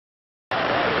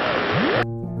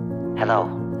Hello,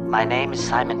 my name is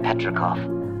Simon Petrikov.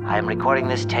 I am recording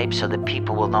this tape so that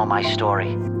people will know my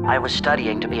story. I was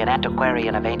studying to be an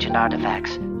antiquarian of ancient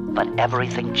artifacts, but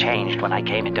everything changed when I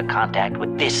came into contact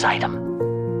with this item.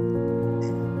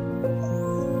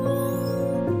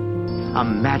 A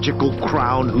magical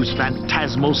crown whose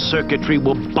phantasmal circuitry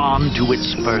will bond to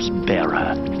its first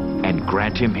bearer and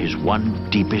grant him his one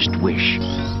deepest wish.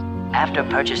 After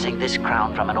purchasing this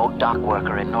crown from an old dock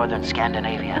worker in northern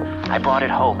Scandinavia, I brought it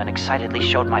home and excitedly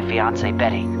showed my fiancée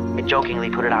Betty. I jokingly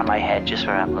put it on my head just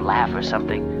for a laugh or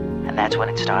something, and that's when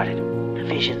it started. The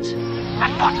visions.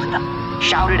 I fought with them,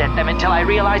 shouted at them until I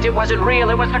realized it wasn't real,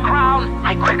 it was the crown.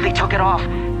 I quickly took it off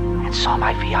and saw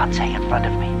my fiancée in front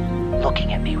of me,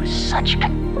 looking at me with such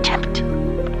contempt.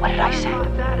 What did I say?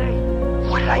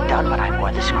 What had I done when I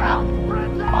wore this crown?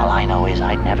 All I know is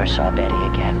I never saw Betty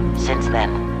again. Since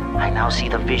then, I now see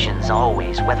the visions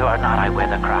always, whether or not I wear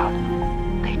the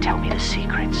crown. They tell me the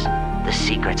secrets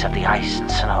of the ice and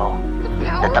snow,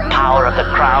 that the power of the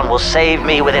crown will save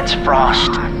me with its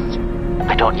frost.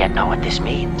 I don't yet know what this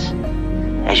means.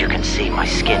 As you can see, my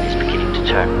skin is beginning to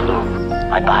turn blue.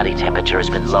 My body temperature has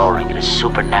been lowering at a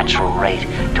supernatural rate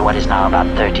to what is now about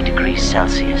 30 degrees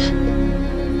Celsius.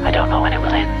 I don't know when it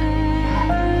will end.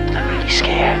 I'm really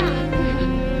scared.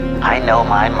 I know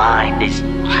my mind is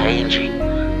changing.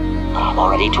 I'm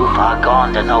already too far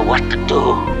gone to know what to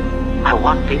do. I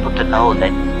want people to know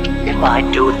that if I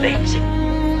do things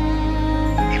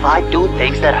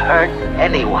that hurt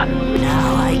anyone,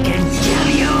 now I can kill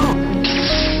you.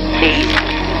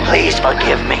 Please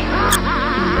forgive me.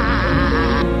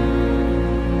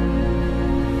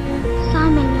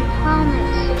 Simon, you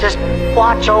promised. Just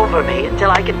watch over me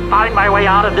until I can find my way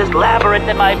out of this labyrinth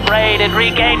in my brain and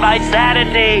regain my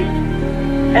sanity.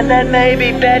 And then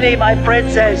maybe Betty, my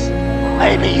princess,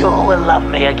 maybe you will love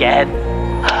me again.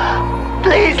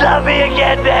 Please love me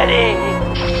again, Betty.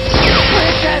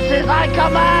 Princesses, I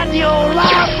command you,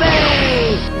 love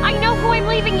me. I know who I'm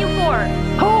leaving you for.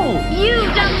 Who? You,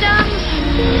 dum-dums.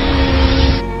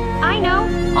 I know.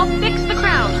 I'll fix the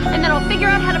crown, and then I'll figure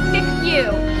out how to fix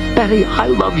you. Betty, I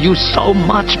love you so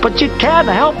much, but you can't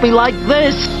help me like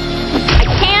this. I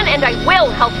can and I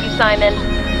will help you, Simon.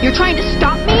 You're trying to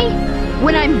stop me?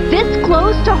 When I'm this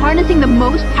close to harnessing the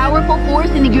most powerful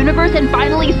force in the universe and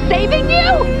finally saving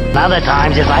you? Other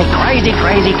times it's like crazy,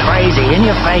 in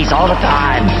your face all the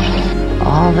time.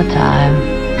 All the time.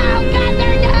 Oh, God,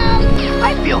 there it goes!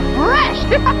 I feel fresh!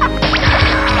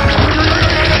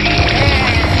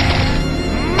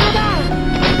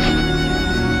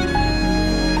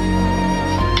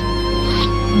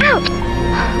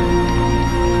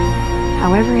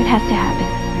 However it has to happen.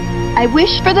 I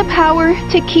wish for the power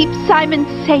to keep Simon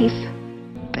safe.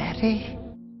 Betty?